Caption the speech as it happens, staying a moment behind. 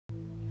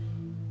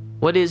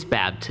What is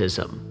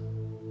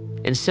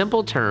baptism? In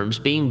simple terms,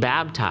 being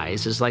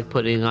baptized is like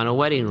putting on a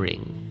wedding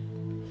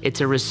ring. It's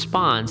a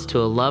response to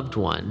a loved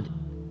one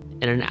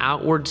and an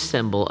outward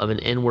symbol of an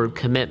inward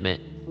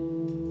commitment.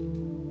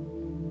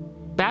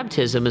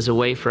 Baptism is a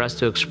way for us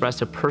to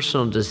express a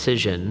personal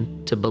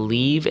decision to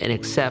believe and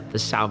accept the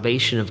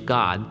salvation of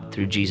God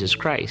through Jesus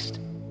Christ.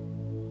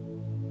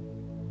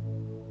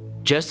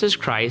 Just as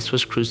Christ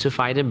was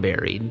crucified and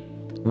buried,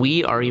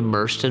 we are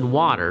immersed in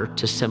water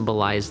to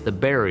symbolize the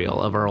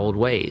burial of our old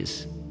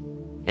ways.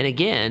 And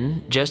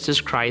again, just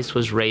as Christ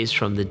was raised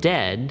from the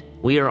dead,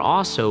 we are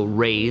also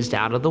raised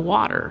out of the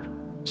water,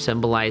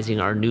 symbolizing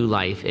our new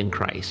life in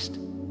Christ.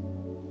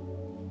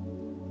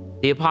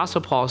 The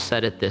Apostle Paul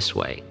said it this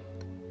way: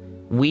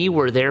 "We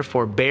were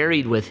therefore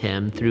buried with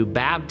him through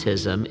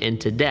baptism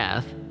into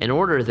death, in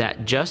order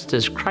that just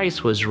as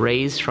Christ was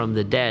raised from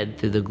the dead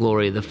through the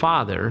glory of the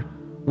Father,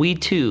 we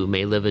too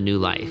may live a new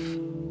life."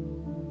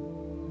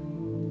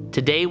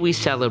 Today we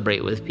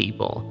celebrate with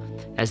people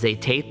as they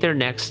take their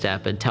next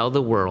step and tell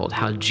the world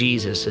how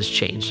Jesus has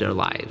changed their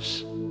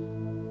lives.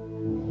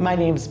 My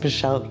name is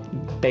Michele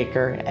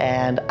Baker,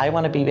 and I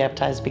want to be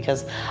baptized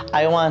because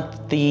I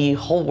want the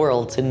whole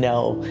world to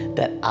know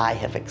that I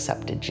have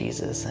accepted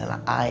Jesus and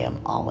I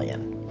am all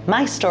in.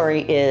 My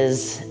story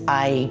is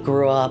I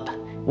grew up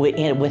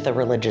with a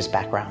religious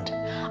background.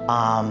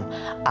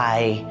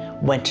 I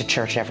went to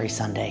church every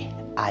Sunday.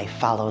 I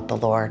followed the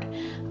Lord.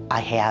 I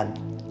had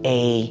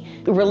a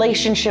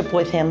relationship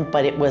with him,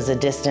 but it was a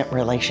distant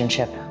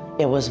relationship.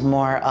 It was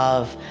more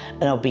of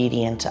an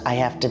obedient, I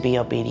have to be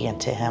obedient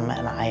to him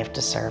and I have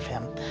to serve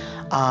him.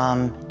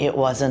 It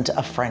wasn't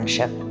a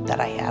friendship that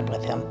I had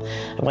with him.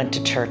 I went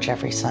to church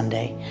every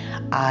Sunday.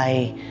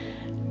 I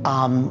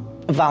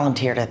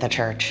volunteered at the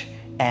church,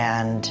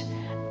 and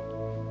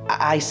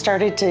I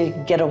started to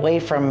get away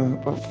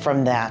from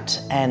that,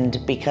 and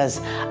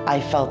because I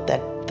felt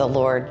that the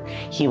Lord,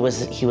 he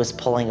was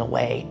pulling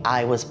away.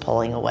 I was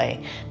pulling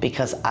away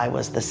because I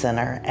was the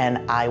sinner and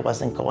I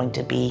wasn't going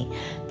to be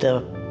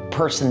the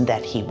person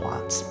that he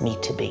wants me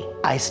to be.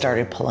 I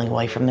started pulling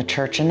away from the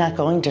church and not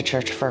going to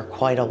church for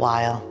quite a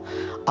while.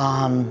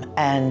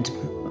 And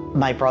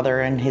my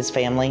brother and his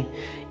family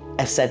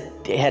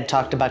had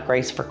talked about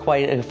Grace for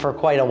quite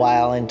a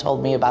while and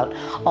told me about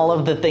all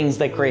of the things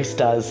that Grace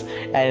does,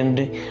 and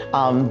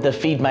the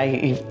feed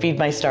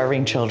my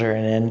starving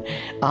children,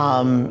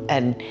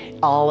 and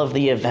all of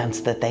the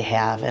events that they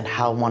have and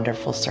how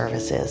wonderful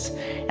service is.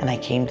 And I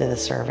came to the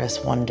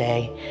service one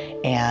day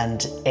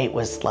and it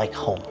was like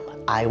home.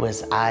 I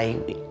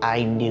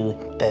knew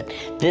that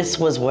this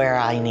was where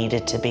I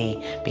needed to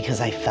be because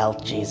I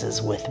felt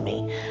Jesus with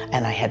me,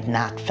 and I had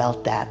not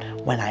felt that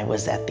when I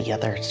was at the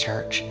other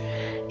church.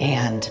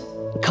 And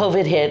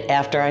COVID hit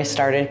after I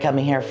started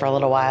coming here for a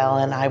little while,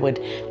 and I would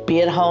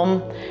be at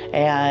home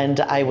and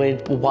I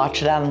would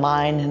watch it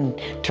online and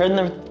turn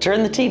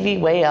the TV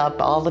way up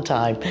all the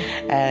time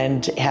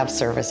and have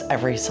service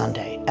every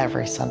Sunday.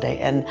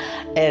 And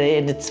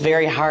it's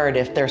very hard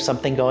if there's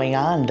something going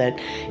on that,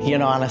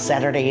 on a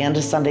Saturday and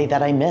a Sunday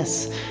that I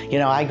miss.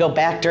 I go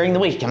back during the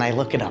week and I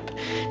look it up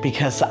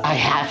because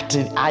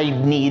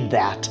I need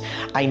that.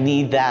 I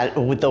need that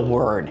with the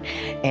Word.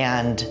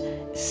 And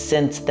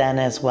since then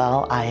as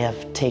well, I've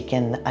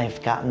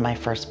gotten my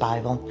first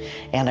Bible,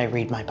 and I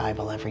read my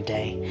Bible every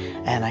day,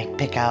 and I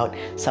pick out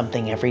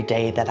something every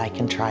day that I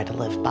can try to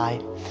live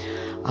by.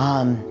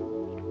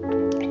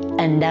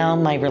 And now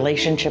my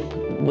relationship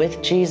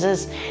with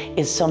Jesus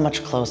is so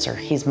much closer.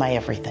 He's my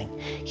everything.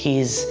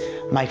 He's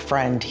my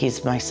friend.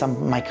 He's my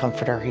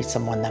comforter. He's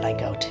someone that I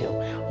go to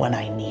when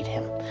I need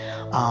him,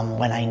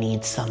 when I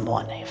need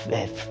someone.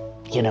 If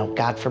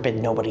God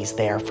forbid nobody's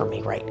there for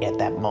me right at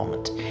that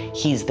moment,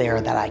 he's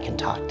there that I can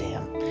talk to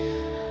him.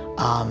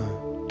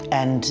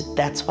 And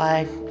that's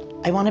why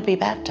I want to be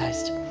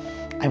baptized.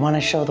 I want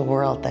to show the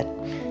world that,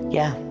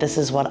 yeah, this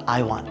is what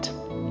I want.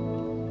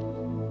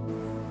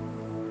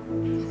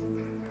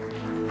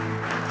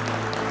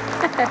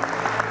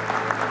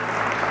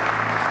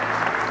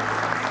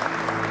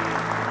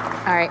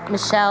 All right,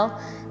 Michele,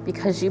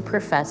 because you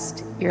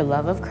professed your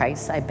love of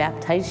Christ, I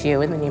baptize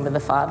you in the name of the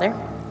Father,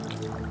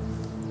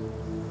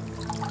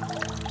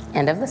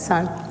 and of the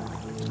Son,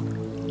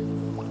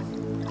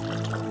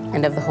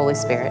 and of the Holy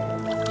Spirit.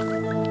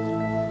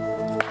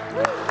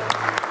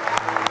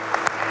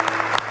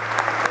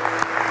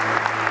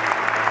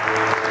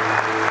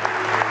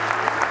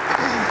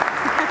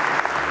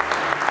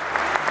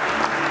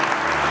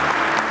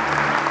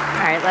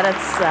 All right,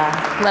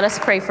 let us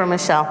pray for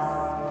Michele.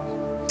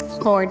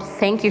 Lord,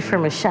 thank you for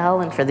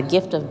Michele and for the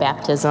gift of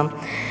baptism,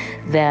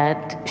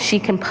 that she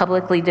can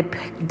publicly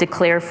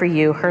declare for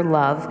you her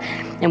love.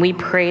 And we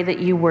pray that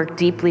you work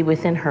deeply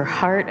within her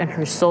heart and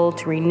her soul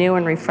to renew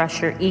and refresh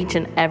her each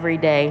and every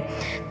day,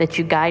 that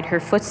you guide her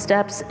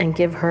footsteps and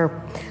give her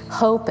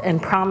hope and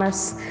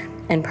promise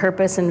and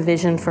purpose and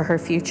vision for her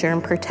future,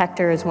 and protect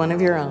her as one of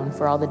your own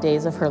for all the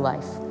days of her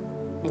life.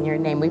 In your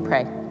name we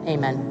pray,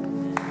 amen.